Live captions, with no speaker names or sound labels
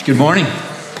Good morning.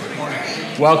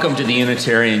 Welcome to the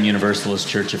Unitarian Universalist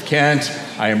Church of Kent.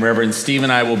 I am Reverend Stephen.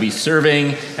 I will be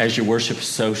serving as your worship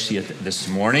associate this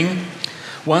morning.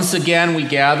 Once again, we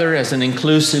gather as an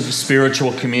inclusive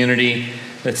spiritual community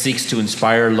that seeks to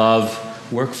inspire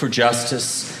love, work for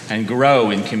justice, and grow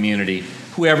in community.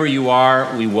 Whoever you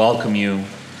are, we welcome you.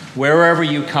 Wherever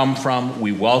you come from,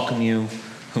 we welcome you.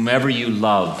 Whomever you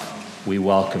love, we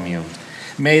welcome you.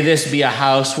 May this be a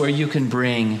house where you can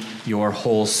bring your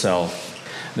whole self.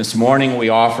 This morning we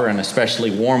offer an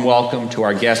especially warm welcome to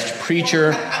our guest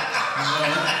preacher.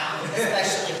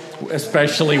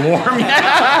 Especially warm.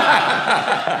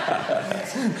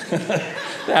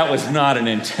 That was not an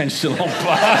intentional.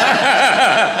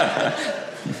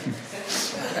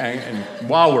 And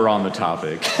while we're on the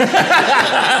topic,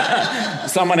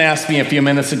 someone asked me a few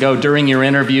minutes ago during your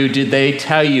interview, did they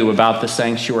tell you about the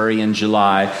sanctuary in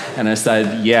July? And I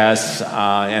said, yes,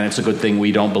 and it's a good thing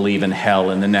we don't believe in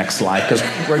hell in the next life because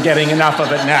we're getting enough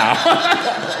of it now.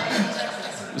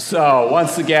 So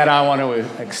once again, I want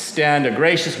to extend a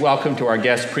gracious welcome to our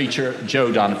guest preacher,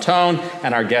 Joe Donatone,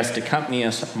 and our guest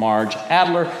accompanist, Marge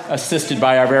Adler, assisted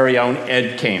by our very own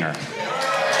Ed Kaner.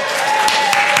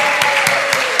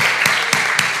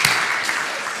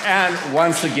 And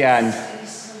once again,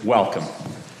 welcome.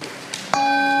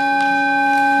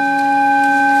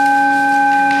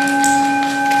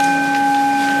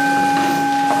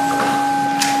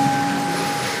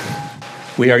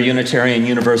 We are Unitarian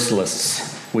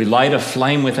Universalists. We light a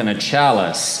flame within a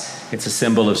chalice. It's a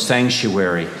symbol of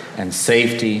sanctuary and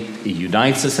safety. It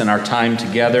unites us in our time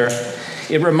together.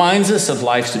 It reminds us of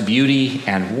life's beauty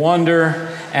and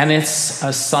wonder, and it's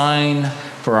a sign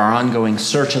for our ongoing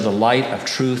search of the light of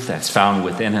truth that's found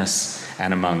within us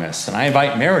and among us. And I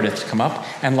invite Meredith to come up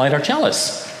and light our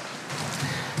chalice.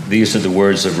 These are the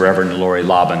words of Reverend Lori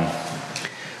Lobbin.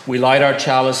 We light our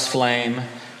chalice flame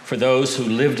for those who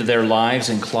lived their lives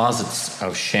in closets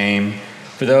of shame,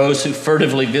 for those who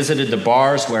furtively visited the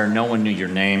bars where no one knew your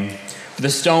name, for the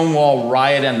Stonewall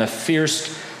riot and the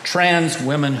fierce trans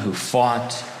women who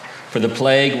fought, for the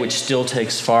plague which still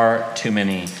takes far too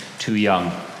many, too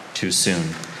young, too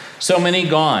soon. So many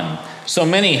gone, so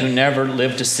many who never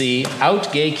lived to see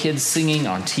out gay kids singing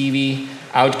on TV,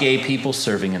 out gay people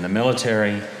serving in the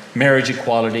military, marriage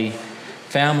equality,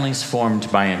 families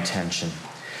formed by intention.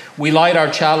 We light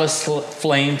our chalice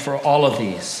flame for all of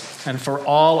these and for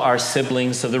all our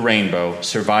siblings of the rainbow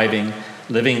surviving,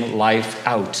 living life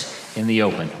out in the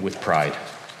open with pride.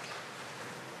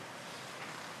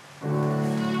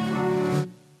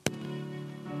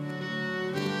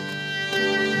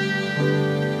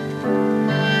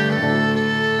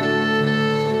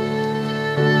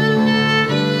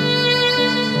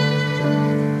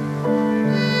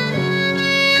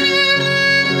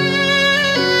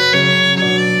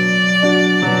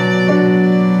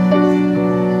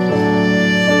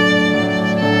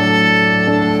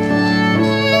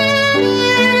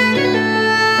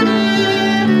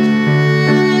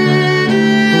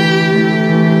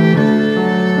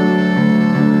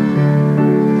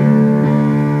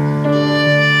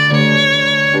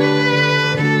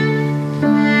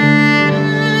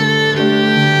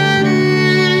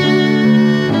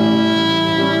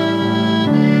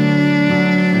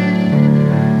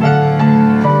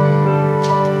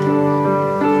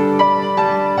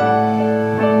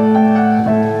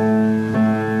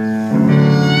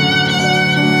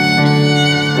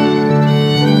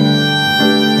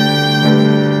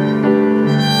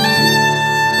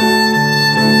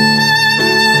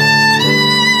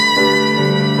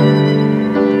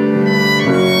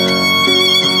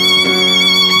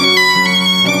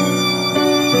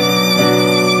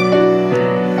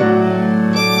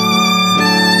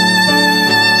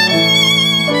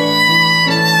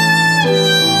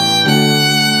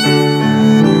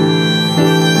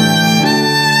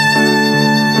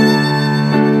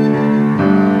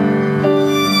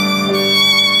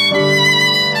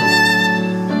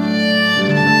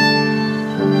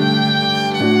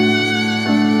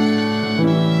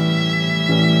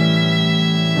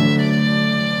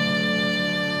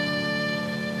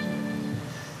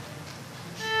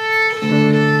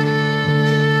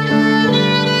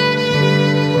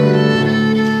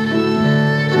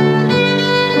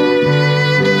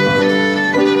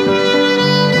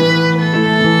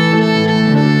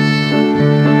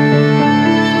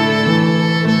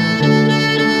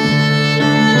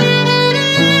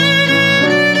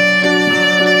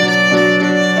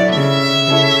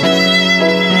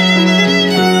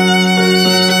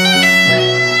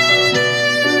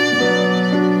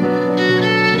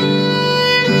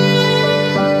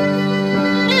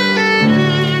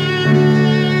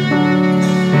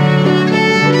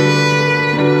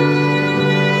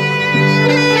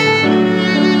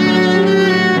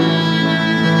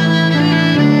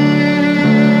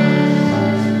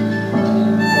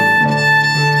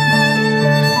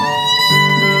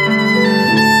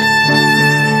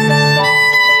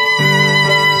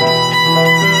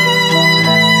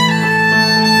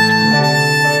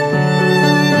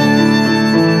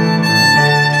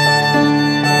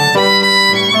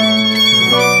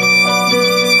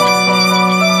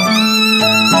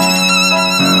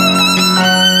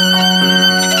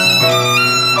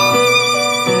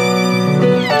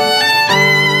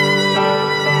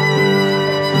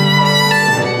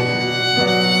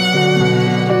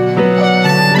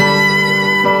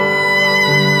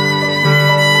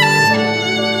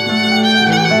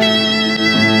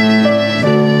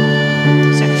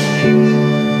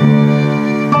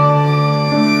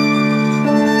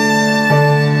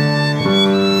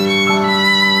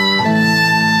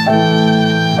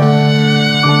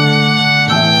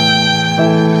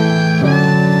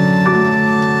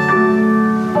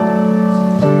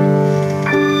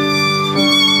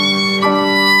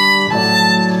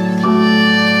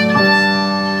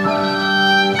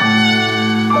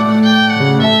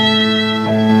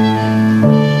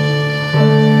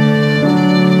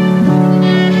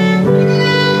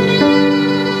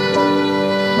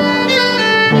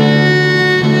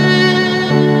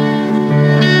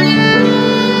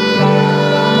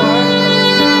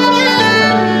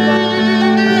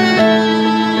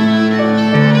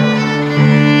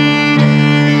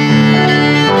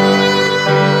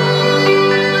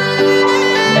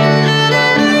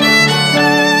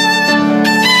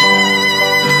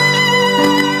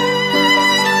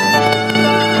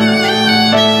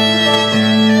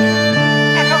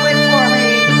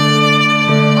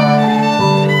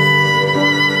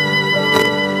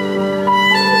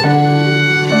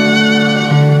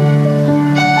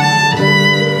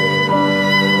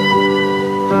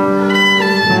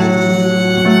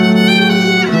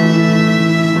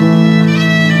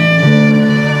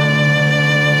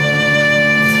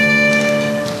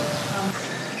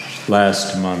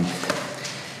 Last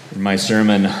month, in my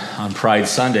sermon on Pride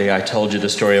Sunday, I told you the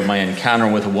story of my encounter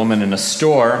with a woman in a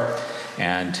store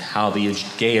and how the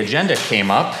gay agenda came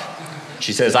up.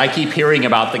 She says, "I keep hearing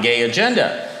about the gay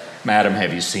agenda. Madam,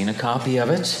 have you seen a copy of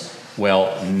it?"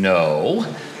 Well, no.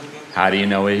 How do you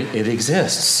know it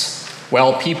exists?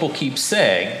 Well, people keep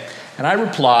saying. And I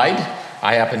replied,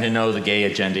 I happen to know the gay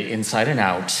agenda inside and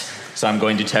out, so I'm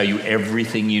going to tell you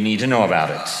everything you need to know about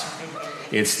it.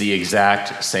 It's the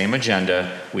exact same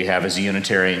agenda we have as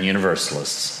Unitarian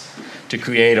Universalists, to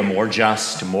create a more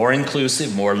just, more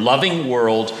inclusive, more loving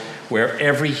world where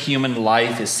every human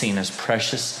life is seen as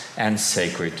precious and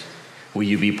sacred. Will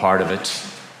you be part of it?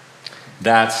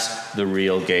 That's the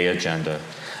real gay agenda.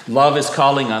 Love is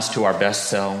calling us to our best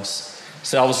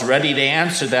selves ready to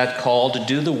answer that call to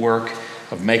do the work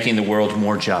of making the world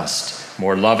more just,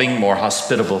 more loving, more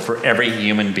hospitable for every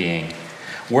human being.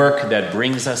 Work that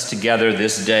brings us together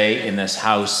this day in this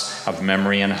house of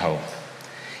memory and hope.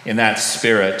 In that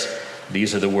spirit,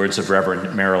 these are the words of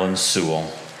Reverend Marilyn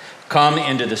Sewell. Come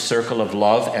into the circle of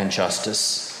love and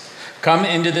justice. Come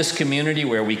into this community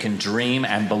where we can dream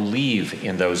and believe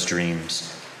in those dreams.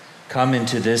 Come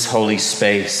into this holy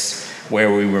space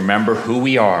where we remember who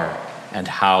we are and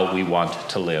how we want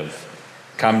to live.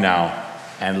 Come now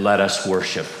and let us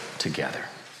worship together.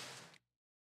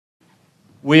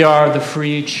 We are the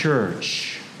free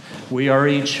church. We are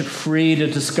each free to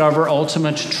discover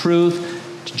ultimate truth,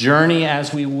 to journey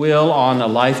as we will on a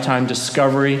lifetime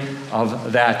discovery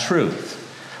of that truth.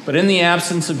 But in the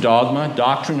absence of dogma,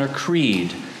 doctrine, or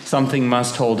creed, something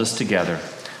must hold us together.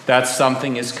 That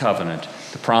something is covenant,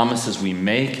 the promises we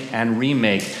make and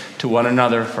remake to one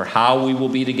another for how we will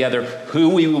be together, who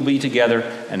we will be together,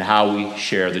 and how we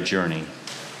share the journey.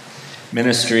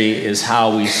 Ministry is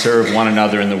how we serve one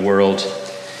another in the world.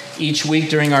 Each week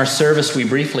during our service, we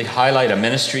briefly highlight a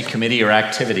ministry, committee, or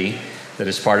activity that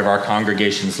is part of our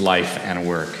congregation's life and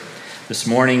work. This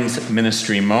morning's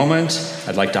ministry moment,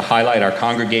 I'd like to highlight our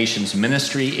congregation's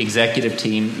ministry executive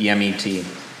team, the MET.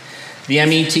 The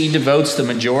MET devotes the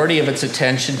majority of its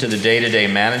attention to the day-to-day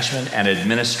management and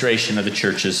administration of the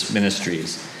church's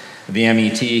ministries. The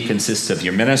MET consists of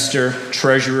your minister,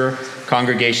 treasurer,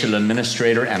 congregational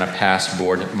administrator, and a past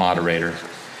board moderator.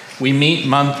 We meet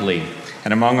monthly,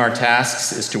 and among our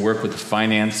tasks is to work with the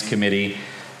finance committee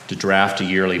to draft a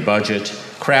yearly budget,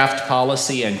 craft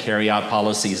policy and carry out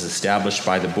policies established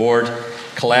by the board,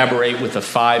 collaborate with the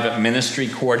 5 ministry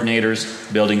coordinators,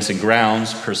 buildings and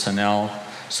grounds, personnel,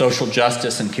 social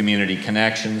justice and community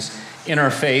connections,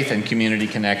 interfaith and community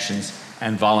connections,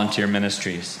 and volunteer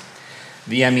ministries.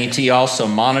 The MET also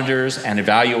monitors and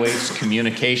evaluates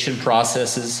communication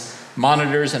processes,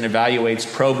 monitors and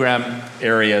evaluates program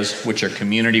areas which are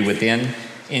community within,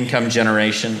 income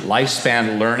generation,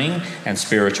 lifespan learning and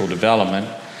spiritual development,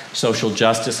 social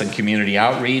justice and community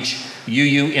outreach,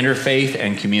 UU interfaith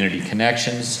and community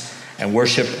connections, and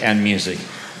worship and music.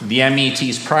 The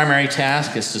MET's primary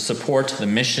task is to support the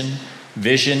mission,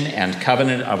 vision, and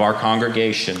covenant of our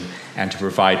congregation and to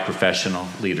provide professional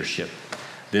leadership.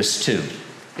 This, too,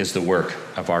 is the work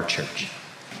of our church.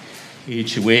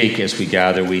 Each week as we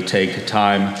gather, we take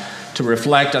time to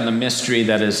reflect on the mystery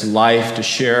that is life, to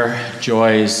share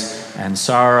joys and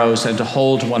sorrows, and to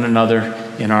hold one another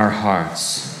in our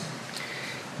hearts.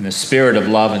 In the spirit of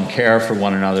love and care for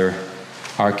one another,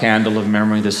 our candle of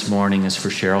memory this morning is for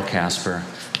Cheryl Casper,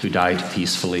 who died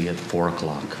peacefully at 4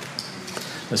 o'clock.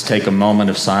 Let's take a moment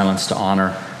of silence to honor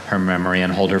her memory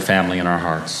and hold her family in our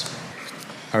hearts.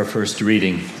 Our first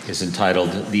reading is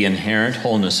entitled, "The Inherent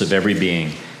Wholeness of Every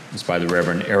Being." It's by the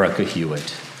Reverend Erica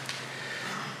Hewitt.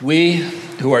 We,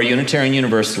 who are Unitarian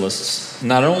Universalists,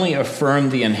 not only affirm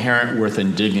the inherent worth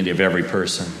and dignity of every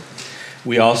person,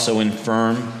 we also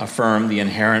affirm the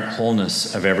inherent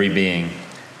wholeness of every being,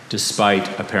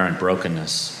 despite apparent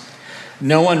brokenness.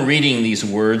 No one reading these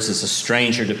words is a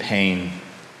stranger to pain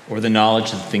or the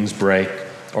knowledge that things break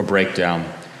or break down.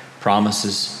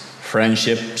 Promises,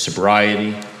 friendship,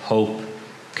 sobriety, hope,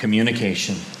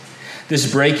 communication. This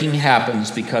breaking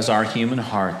happens because our human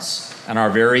hearts and our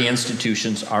very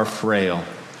institutions are frail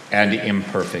and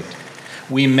imperfect.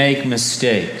 We make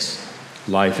mistakes.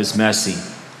 Life is messy.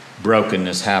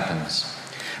 Brokenness happens.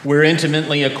 We're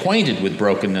intimately acquainted with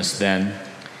brokenness then,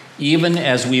 even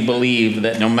as we believe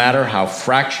that no matter how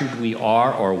fractured we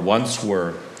are or once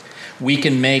were, we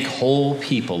can make whole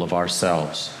people of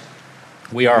ourselves.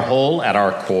 We are whole at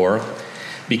our core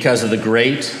because of the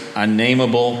great,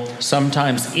 unnameable,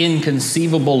 sometimes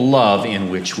inconceivable love in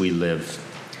which we live.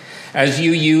 As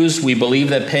UUs, we believe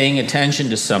that paying attention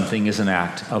to something is an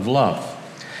act of love.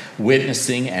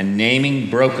 Witnessing and naming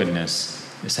brokenness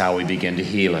is how we begin to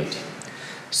heal it.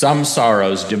 Some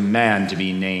sorrows demand to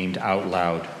be named out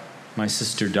loud. My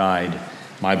sister died.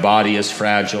 My body is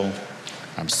fragile.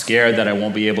 I'm scared that I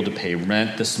won't be able to pay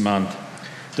rent this month.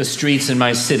 The streets in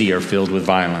my city are filled with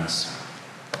violence.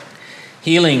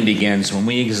 Healing begins when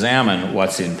we examine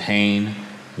what's in pain,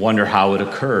 wonder how it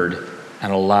occurred,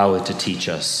 and allow it to teach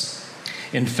us.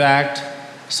 In fact,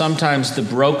 sometimes the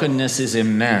brokenness is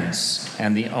immense,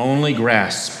 and the only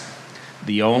grasp,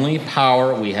 the only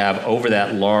power we have over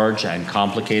that large and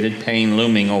complicated pain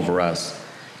looming over us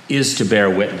is to bear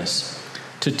witness,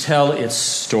 to tell its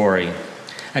story,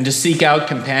 and to seek out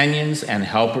companions and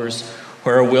helpers who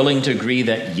are willing to agree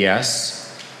that, yes,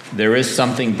 there is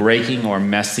something breaking or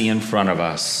messy in front of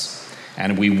us,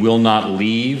 and we will not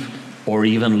leave or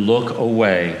even look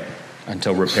away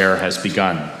until repair has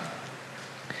begun.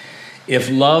 If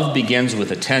love begins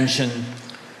with attention,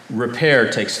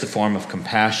 repair takes the form of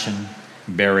compassion,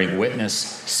 bearing witness,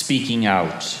 speaking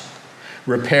out.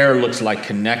 Repair looks like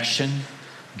connection,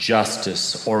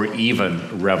 justice, or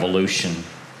even revolution.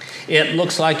 It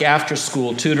looks like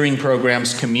after-school tutoring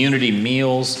programs, community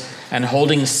meals, and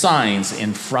holding signs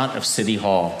in front of City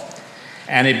Hall.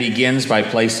 And it begins by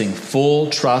placing full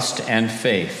trust and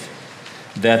faith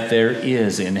that there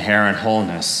is inherent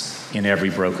wholeness in every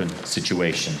broken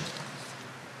situation.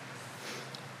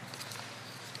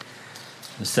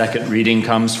 The second reading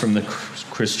comes from the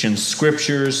Christian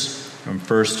Scriptures from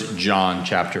 1 John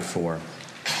chapter 4.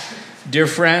 Dear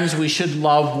friends, we should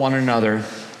love one another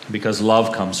because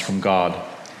love comes from God.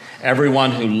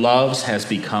 Everyone who loves has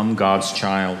become God's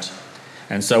child,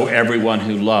 and so everyone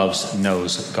who loves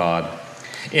knows God.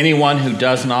 Anyone who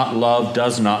does not love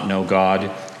does not know God,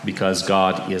 because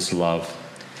God is love.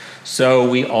 So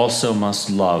we also must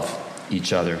love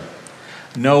each other.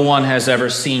 No one has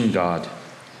ever seen God,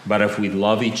 but if we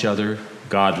love each other,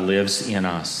 God lives in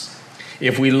us.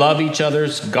 If we love each other,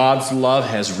 God's love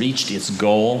has reached its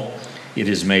goal. It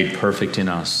is made perfect in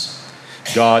us.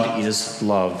 God is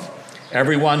love.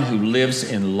 Everyone who lives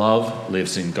in love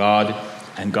lives in God,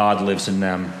 and God lives in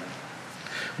them.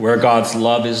 Where God's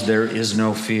love is, there is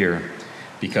no fear,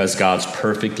 because God's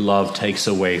perfect love takes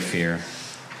away fear.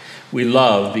 We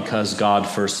love because God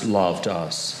first loved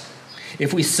us.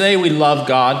 If we say we love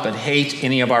God but hate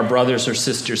any of our brothers or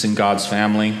sisters in God's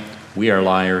family, we are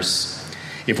liars.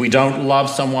 If we don't love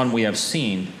someone we have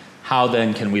seen, how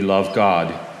then can we love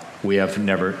God? We have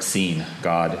never seen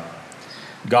God.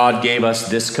 God gave us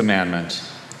this commandment.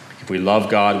 If we love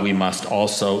God, we must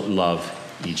also love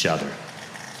each other.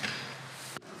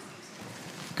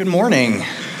 Good morning.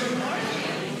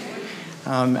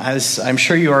 As I'm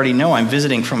sure you already know, I'm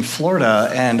visiting from Florida,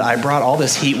 and I brought all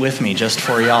this heat with me just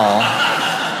for y'all.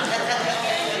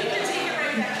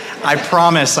 I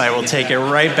promise I will take it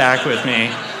right back with me.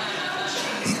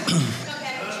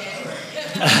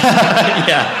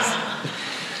 Yes.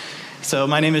 So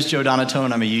my name is Joe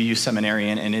Donatone. I'm a UU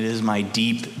seminarian, and it is my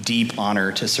deep, deep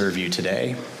honor to serve you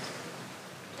today.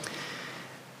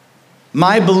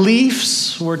 My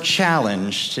beliefs were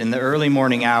challenged in the early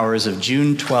morning hours of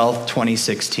June 12,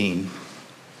 2016.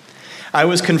 I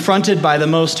was confronted by the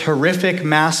most horrific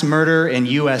mass murder in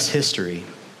U.S. history.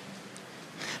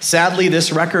 Sadly,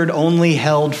 this record only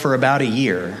held for about a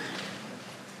year.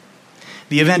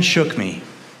 The event shook me.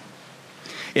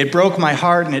 It broke my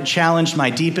heart, and it challenged my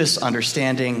deepest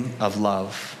understanding of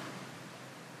love.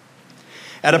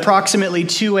 At approximately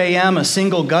 2 a.m., a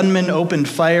single gunman opened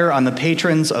fire on the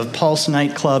patrons of Pulse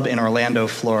nightclub in Orlando,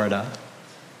 Florida.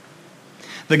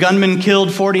 The gunman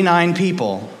killed 49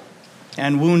 people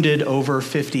and wounded over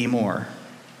 50 more.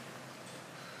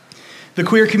 The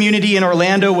queer community in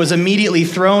Orlando was immediately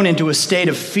thrown into a state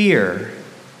of fear,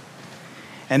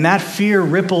 and that fear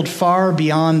rippled far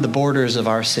beyond the borders of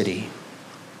our city.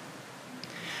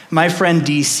 My friend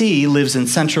DC lives in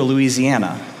central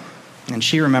Louisiana, and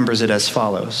she remembers it as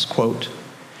follows, quote,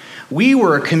 "We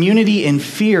were a community in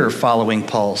fear following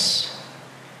Pulse,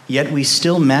 yet we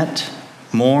still met,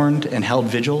 mourned, and held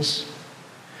vigils.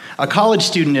 A college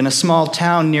student in a small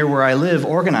town near where I live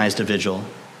organized a vigil.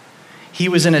 He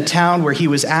was in a town where he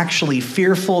was actually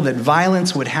fearful that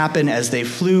violence would happen as they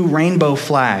flew rainbow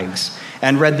flags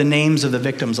and read the names of the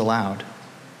victims aloud.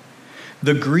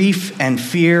 The grief and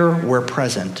fear were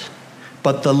present,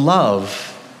 but the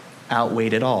love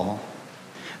outweighed it all.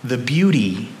 The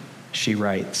beauty," she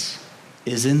writes,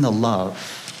 "is in the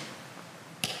love."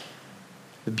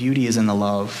 The beauty is in the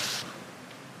love.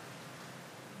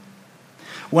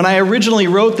 When I originally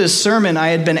wrote this sermon, I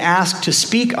had been asked to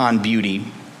speak on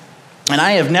beauty. And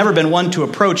I have never been one to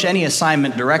approach any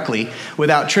assignment directly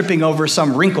without tripping over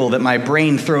some wrinkle that my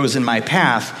brain throws in my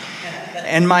path.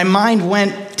 And my mind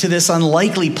went to this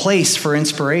unlikely place for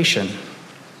inspiration.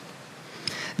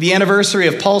 The anniversary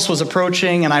of Pulse was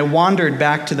approaching, and I wandered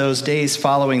back to those days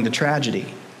following the tragedy.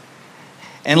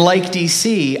 And like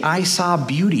DC, I saw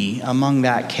beauty among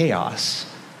that chaos.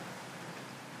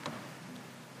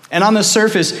 And on the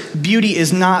surface, beauty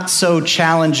is not so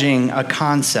challenging a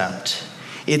concept.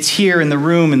 It's here in the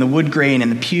room, in the wood grain,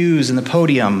 in the pews, in the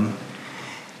podium,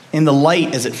 in the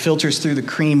light as it filters through the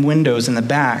cream windows in the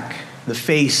back, the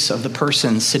face of the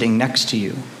person sitting next to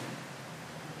you.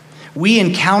 We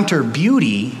encounter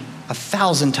beauty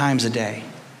 1,000 times a day.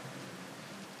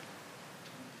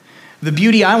 The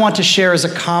beauty I want to share is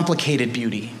a complicated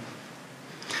beauty.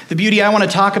 The beauty I want to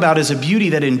talk about is a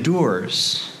beauty that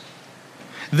endures.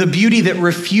 The beauty that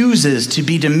refuses to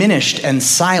be diminished and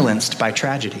silenced by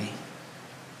tragedy.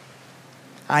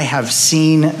 I have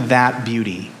seen that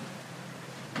beauty.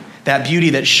 That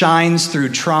beauty that shines through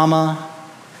trauma.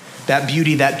 That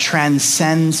beauty that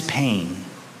transcends pain.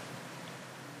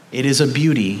 It is a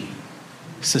beauty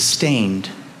sustained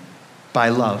by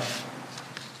love.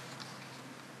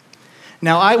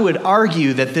 Now, I would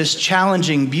argue that this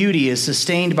challenging beauty is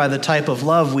sustained by the type of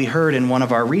love we heard in one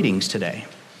of our readings today.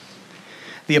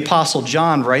 The Apostle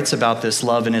John writes about this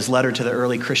love in his letter to the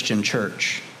early Christian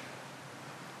church.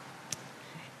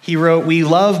 He wrote, "We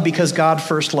love because God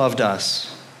first loved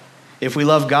us. If we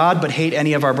love God but hate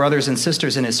any of our brothers and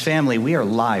sisters in his family, we are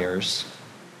liars.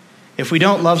 If we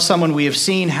don't love someone we have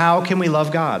seen, how can we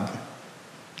love God?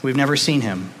 We've never seen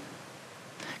him.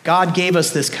 God gave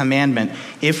us this commandment.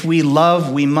 If we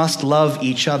love, we must love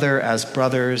each other as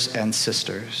brothers and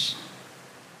sisters."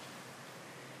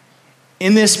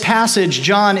 In this passage,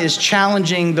 John is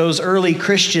challenging those early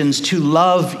Christians to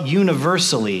love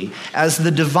universally as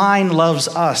the divine loves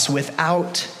us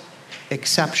without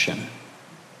exception.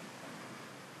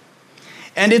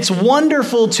 And it's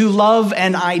wonderful to love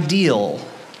an ideal.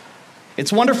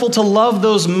 It's wonderful to love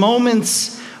those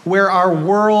moments where our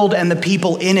world and the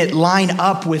people in it line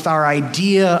up with our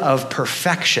idea of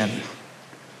perfection.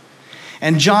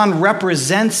 And John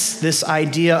represents this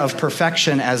idea of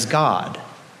perfection as God.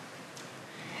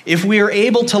 If we are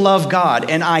able to love God,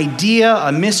 an idea,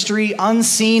 a mystery,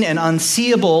 unseen and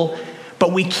unseeable,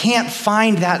 but we can't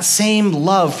find that same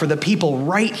love for the people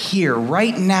right here,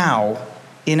 right now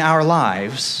in our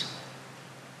lives,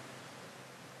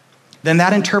 then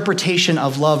that interpretation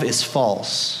of love is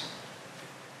false.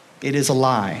 It is a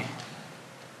lie.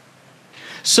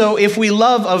 So if we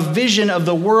love a vision of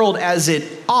the world as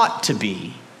it ought to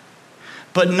be,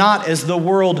 but not as the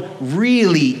world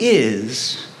really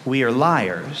is, we are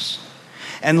liars.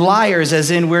 And liars as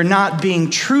in we're not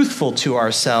being truthful to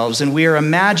ourselves and we are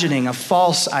imagining a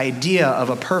false idea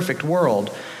of a perfect world,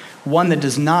 one that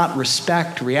does not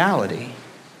respect reality.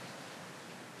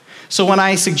 So when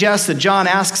I suggest that John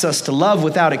asks us to love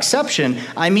without exception,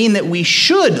 I mean that we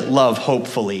should love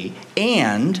hopefully,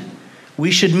 and we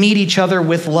should meet each other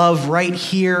with love right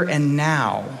here and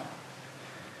now.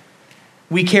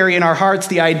 We carry in our hearts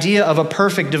the idea of a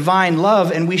perfect divine love,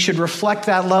 and we should reflect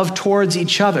that love towards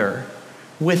each other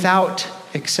without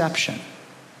exception.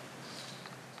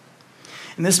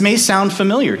 And this may sound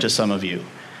familiar to some of you.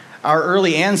 Our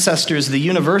early ancestors, the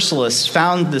Universalists,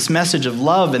 found this message of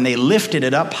love and they lifted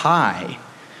it up high.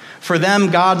 For them,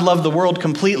 God loved the world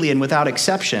completely and without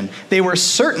exception. They were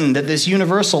certain that this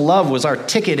universal love was our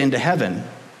ticket into heaven.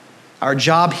 Our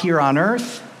job here on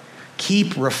earth,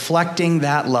 keep reflecting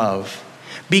that love.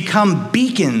 Become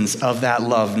beacons of that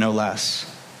love, no less.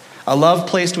 A love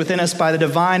placed within us by the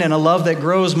divine and a love that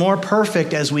grows more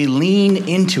perfect as we lean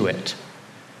into it.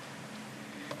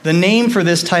 The name for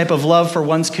this type of love for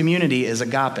one's community is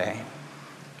agape.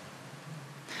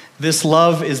 This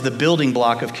love is the building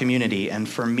block of community, and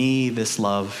for me, this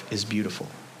love is beautiful.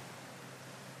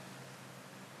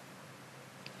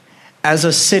 As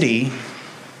a city,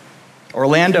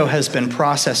 Orlando has been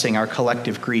processing our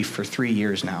collective grief for 3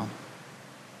 years now.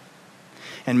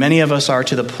 And many of us are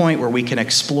to the point where we can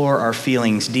explore our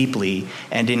feelings deeply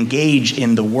and engage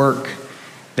in the work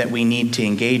that we need to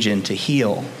engage in to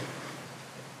heal.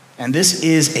 And this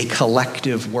is a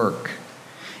collective work.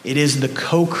 It is the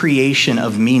co-creation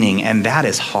of meaning, and that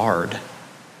is hard.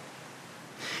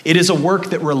 It is a work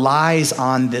that relies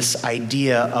on this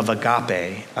idea of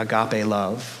agape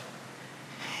love.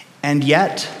 And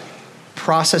yet,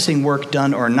 processing work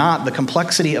done or not, the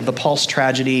complexity of the Pulse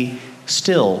tragedy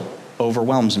still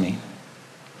overwhelms me.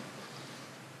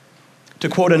 To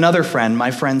quote another friend, my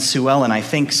friend Sue Ellen, I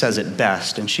think says it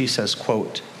best, and she says,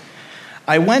 quote,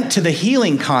 "I went to the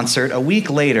healing concert a week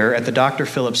later at the Dr.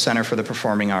 Phillips Center for the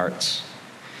Performing Arts.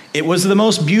 It was the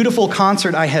most beautiful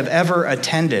concert I have ever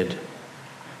attended.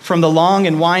 From the long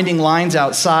and winding lines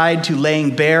outside, to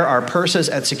laying bare our purses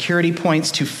at security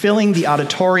points, to filling the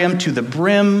auditorium to the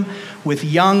brim with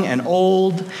young and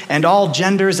old, and all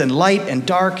genders and light and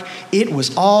dark, it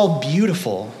was all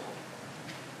beautiful.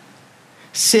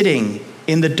 Sitting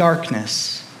in the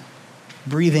darkness,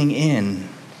 breathing in,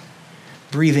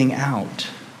 breathing out.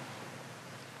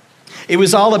 It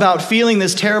was all about feeling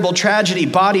this terrible tragedy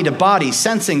body to body,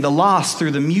 sensing the loss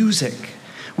through the music,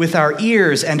 with our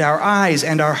ears and our eyes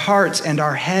and our hearts and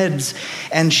our heads,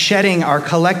 and shedding our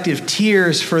collective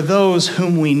tears for those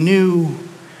whom we knew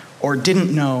or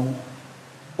didn't know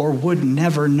or would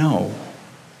never know.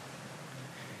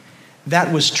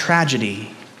 That was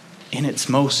tragedy in its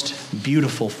most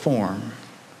beautiful form.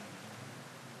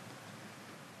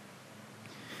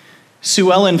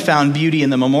 Sue Ellen found beauty in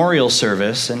the memorial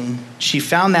service, and she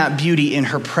found that beauty in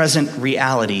her present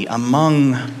reality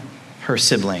among her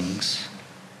siblings.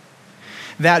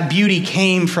 That beauty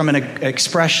came from an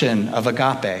expression of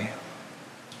agape.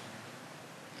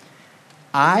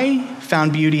 I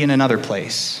found beauty in another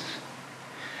place.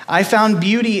 I found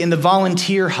beauty in the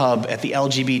volunteer hub at the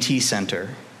LGBT Center.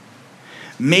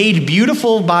 Made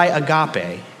beautiful by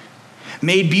agape,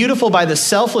 made beautiful by the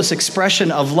selfless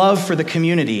expression of love for the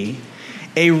community,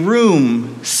 a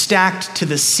room stacked to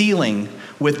the ceiling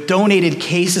with donated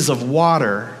cases of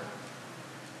water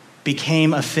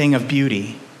became a thing of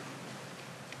beauty.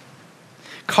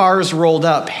 Cars rolled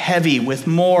up heavy with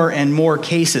more and more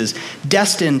cases,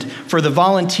 destined for the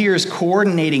volunteers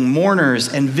coordinating mourners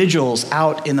and vigils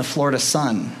out in the Florida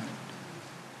sun.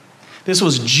 This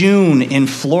was June in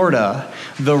Florida.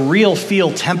 The real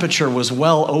field temperature was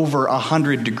well over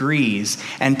 100 degrees,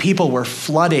 and people were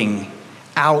flooding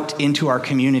out into our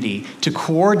community to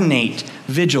coordinate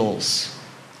vigils,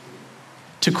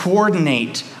 to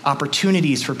coordinate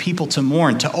opportunities for people to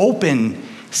mourn, to open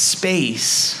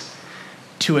space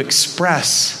to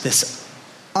express this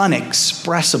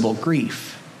unexpressible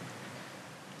grief.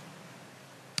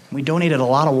 We donated a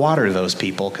lot of water to those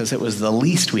people because it was the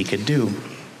least we could do.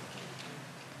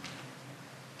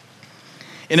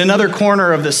 In another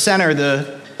corner of the center,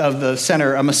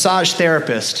 a massage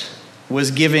therapist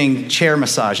was giving chair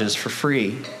massages for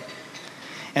free.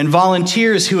 And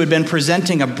volunteers who had been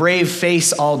presenting a brave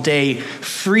face all day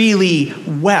freely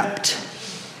wept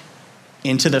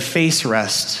into the face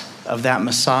rest of that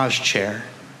massage chair.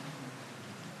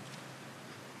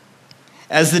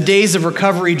 As the days of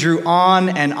recovery drew on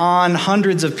and on,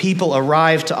 hundreds of people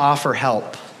arrived to offer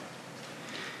help.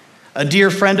 A dear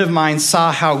friend of mine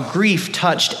saw how grief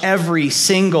touched every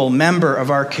single member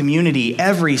of our community,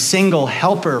 every single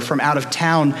helper from out of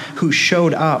town who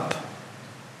showed up.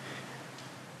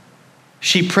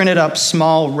 She printed up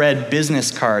small red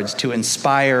business cards to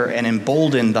inspire and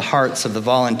embolden the hearts of the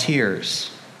volunteers.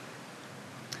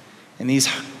 And these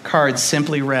cards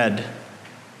simply read,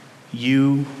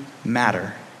 "You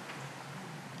matter."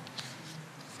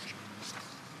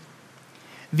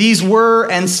 These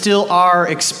were and still are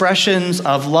expressions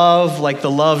of love like the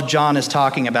love John is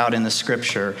talking about in the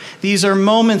scripture. These are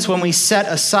moments when we set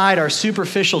aside our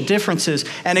superficial differences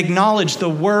and acknowledge the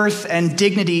worth and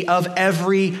dignity of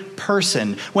every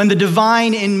person. When the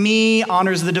divine in me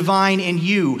honors the divine in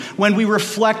you. When we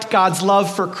reflect God's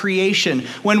love for creation.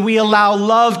 When we allow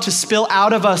love to spill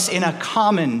out of us in a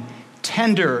common,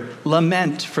 tender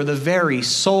lament for the very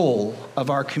soul of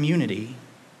our community.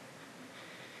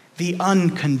 The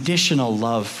unconditional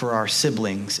love for our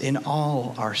siblings in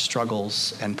all our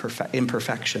struggles and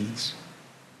imperfections.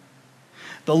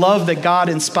 The love that God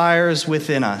inspires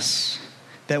within us,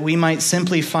 that we might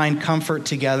simply find comfort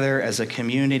together as a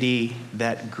community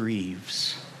that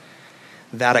grieves.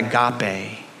 That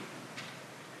agape,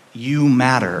 you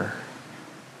matter,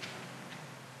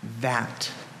 that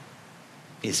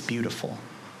is beautiful.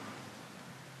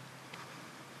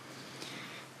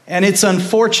 And it's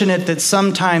unfortunate that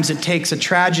sometimes it takes a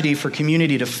tragedy for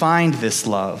community to find this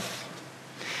love.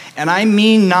 And I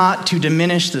mean not to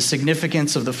diminish the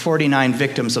significance of the 49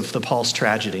 victims of the Pulse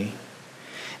tragedy.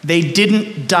 They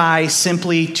didn't die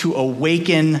simply to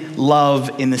awaken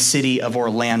love in the city of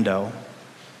Orlando.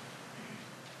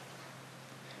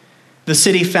 The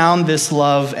city found this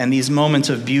love and these moments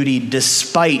of beauty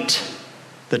despite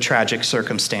the tragic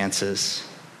circumstances.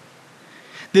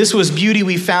 This was beauty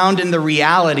we found in the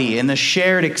reality, in the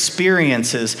shared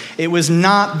experiences. It was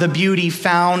not the beauty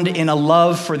found in a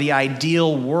love for the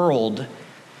ideal world.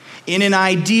 In an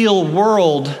ideal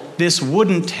world, this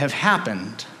wouldn't have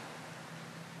happened.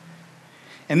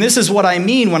 And this is what I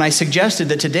mean when I suggested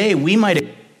that today we might have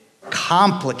a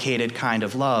complicated kind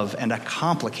of love and a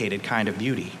complicated kind of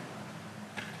beauty.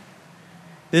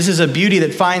 This is a beauty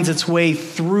that finds its way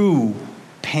through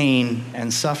pain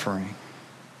and suffering.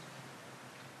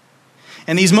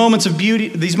 And these moments of beauty,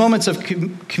 these moments of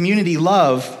community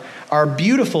love are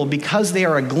beautiful because they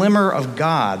are a glimmer of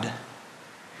God.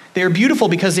 They are beautiful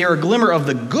because they are a glimmer of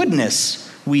the goodness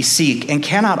we seek and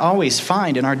cannot always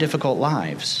find in our difficult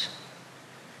lives.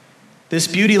 This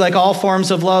beauty, like all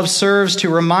forms of love, serves to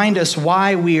remind us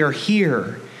why we are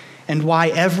here and why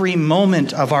every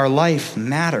moment of our life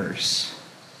matters.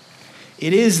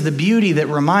 It is the beauty that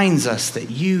reminds us that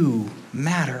you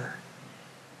matter.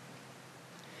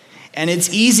 And it's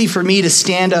easy for me to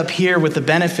stand up here with the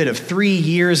benefit of 3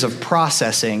 years of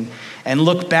processing and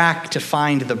look back to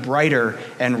find the brighter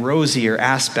and rosier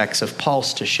aspects of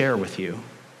Pulse to share with you.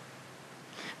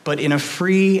 But in a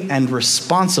free and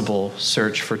responsible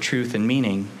search for truth and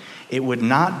meaning, it would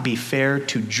not be fair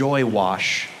to joy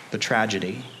wash the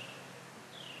tragedy.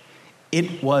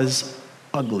 It was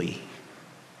ugly.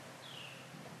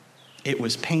 It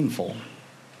was painful.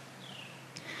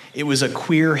 It was a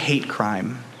queer hate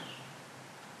crime.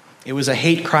 It was a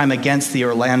hate crime against the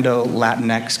Orlando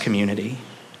Latinx community.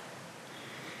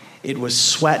 It was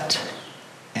sweat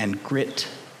and grit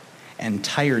and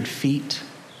tired feet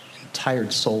and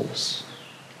tired souls.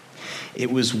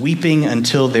 It was weeping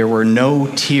until there were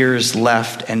no tears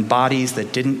left and bodies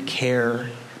that didn't care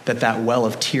that well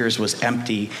of tears was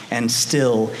empty and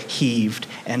still heaved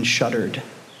and shuddered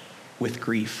with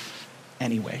grief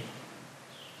anyway.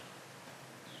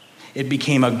 It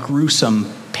became a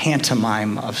gruesome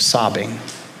pantomime of sobbing.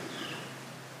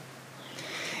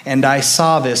 And I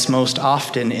saw this most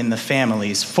often in the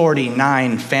families,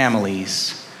 49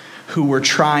 families, who were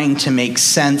trying to make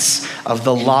sense of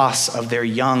the loss of their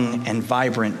young and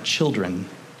vibrant children.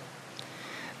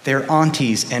 Their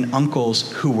aunties and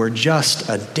uncles who were just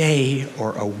a day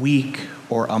or a week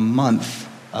or a month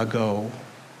ago,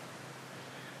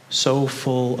 so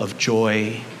full of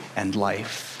joy and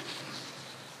life.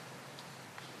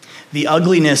 The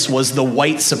ugliness was the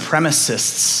white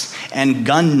supremacists and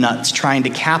gun nuts trying to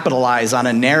capitalize on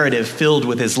a narrative filled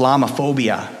with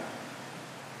Islamophobia.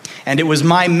 And it was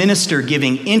my minister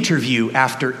giving interview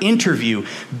after interview,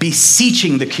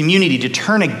 beseeching the community to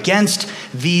turn against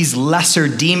these lesser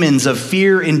demons of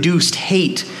fear-induced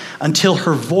hate until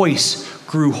her voice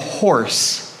grew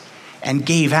hoarse and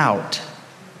gave out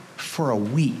for a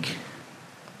week.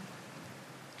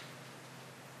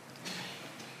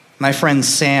 My friend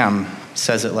Sam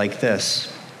says it like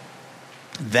this: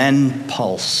 then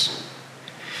Pulse.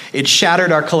 It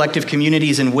shattered our collective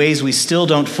communities in ways we still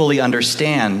don't fully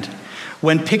understand.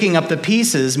 When picking up the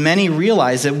pieces, many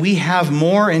realize that we have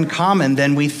more in common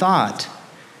than we thought.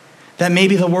 That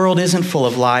maybe the world isn't full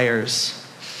of liars.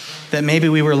 That maybe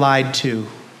we were lied to.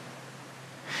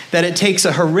 That it takes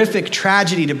a horrific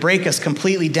tragedy to break us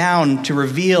completely down to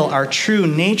reveal our true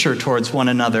nature towards one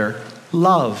another: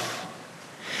 love.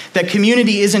 That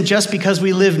community isn't just because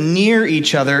we live near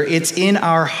each other, it's in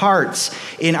our hearts,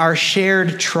 in our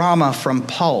shared trauma from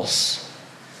Pulse.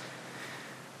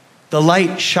 The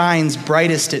light shines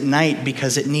brightest at night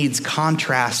because it needs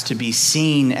contrast to be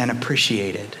seen and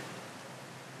appreciated.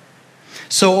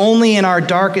 So only in our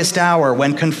darkest hour,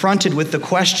 when confronted with the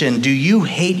question, do you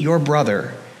hate your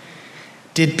brother,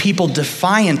 did people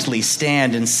defiantly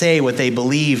stand and say what they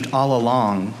believed all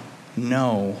along: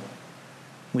 no,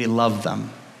 we love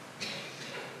them.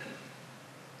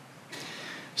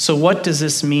 So what does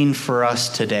this mean for us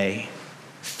today,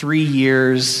 3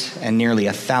 years and nearly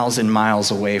 1,000 miles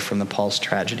away from the Pulse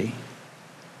tragedy?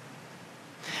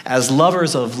 As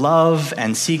lovers of love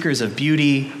and seekers of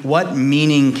beauty, what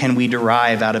meaning can we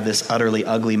derive out of this utterly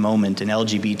ugly moment in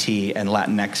LGBT and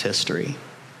Latinx history?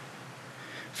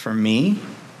 For me,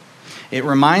 it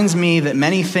reminds me that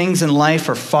many things in life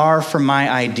are far from my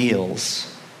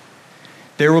ideals.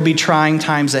 There will be trying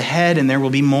times ahead, and there will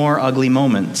be more ugly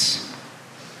moments.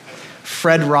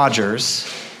 Fred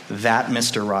Rogers, that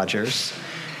Mr. Rogers,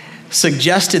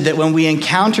 suggested that when we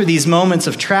encounter these moments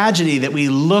of tragedy, that we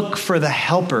look for the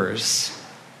helpers.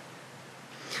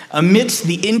 Amidst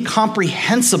the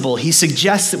incomprehensible, he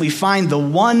suggests that we find the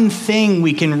one thing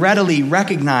we can readily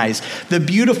recognize: the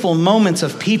beautiful moments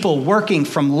of people working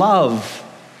from love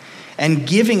and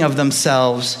giving of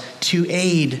themselves to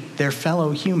aid their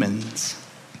fellow humans.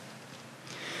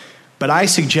 But I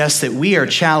suggest that we are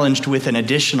challenged with an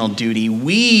additional duty.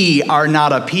 We are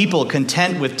not a people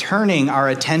content with turning our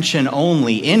attention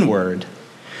only inward.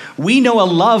 We know a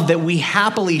love that we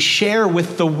happily share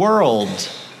with the world.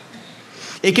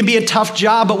 It can be a tough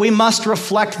job, but we must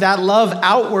reflect that love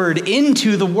outward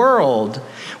into the world.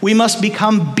 We must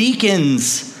become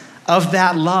beacons of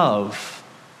that love.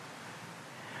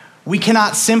 We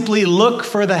cannot simply look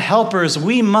for the helpers.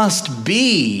 We must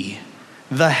be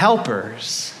the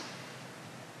helpers.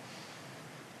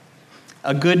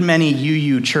 A good many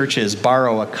UU churches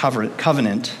borrow a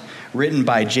covenant written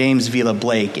by James Vila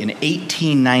Blake in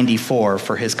 1894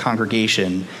 for his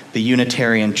congregation, the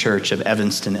Unitarian Church of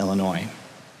Evanston, Illinois.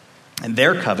 And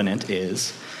their covenant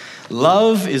is,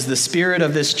 love is the spirit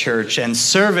of this church, and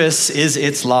service is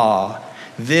its law.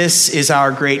 This is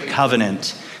our great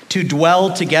covenant, to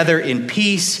dwell together in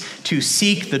peace, to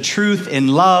seek the truth in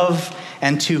love,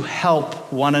 and to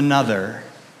help one another.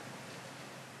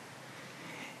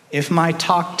 If my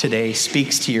talk today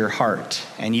speaks to your heart,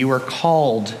 and you are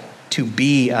called to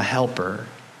be a helper,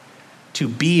 to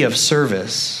be of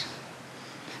service,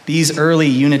 these early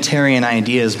Unitarian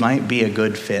ideas might be a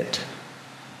good fit.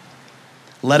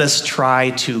 Let us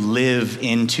try to live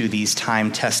into these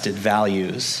time-tested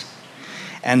values,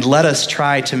 and let us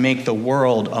try to make the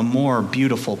world a more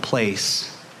beautiful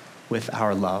place with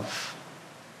our love.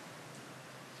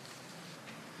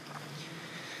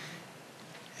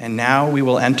 And now we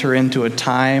will enter into a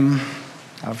time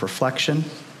of reflection.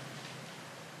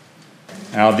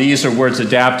 Now, these are words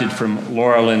adapted from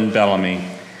Laura Lynn Bellamy.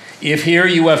 If here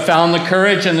you have found the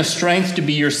courage and the strength to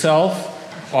be yourself,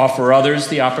 offer others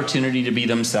the opportunity to be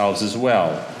themselves as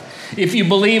well. If you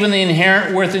believe in the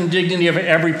inherent worth and dignity of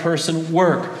every person,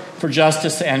 work for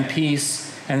justice and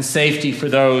peace and safety for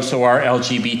those who are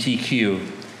LGBTQ.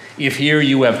 If here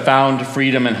you have found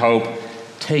freedom and hope,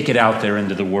 take it out there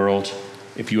into the world.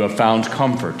 If you have found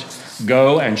comfort,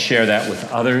 go and share that with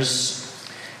others.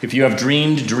 If you have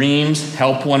dreamed dreams,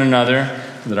 help one another,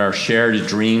 that our shared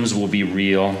dreams will be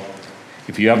real.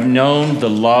 If you have known the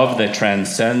love that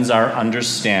transcends our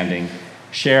understanding,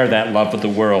 share that love with the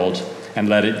world and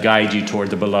let it guide you toward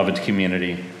the beloved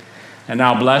community. And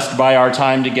now, blessed by our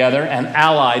time together and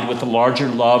allied with the larger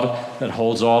love that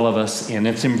holds all of us in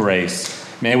its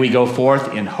embrace, may we go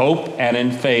forth in hope and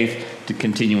in faith to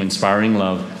continue inspiring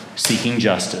love, seeking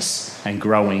justice, and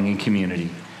growing in community.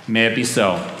 May it be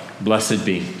so. Blessed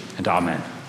be, and amen.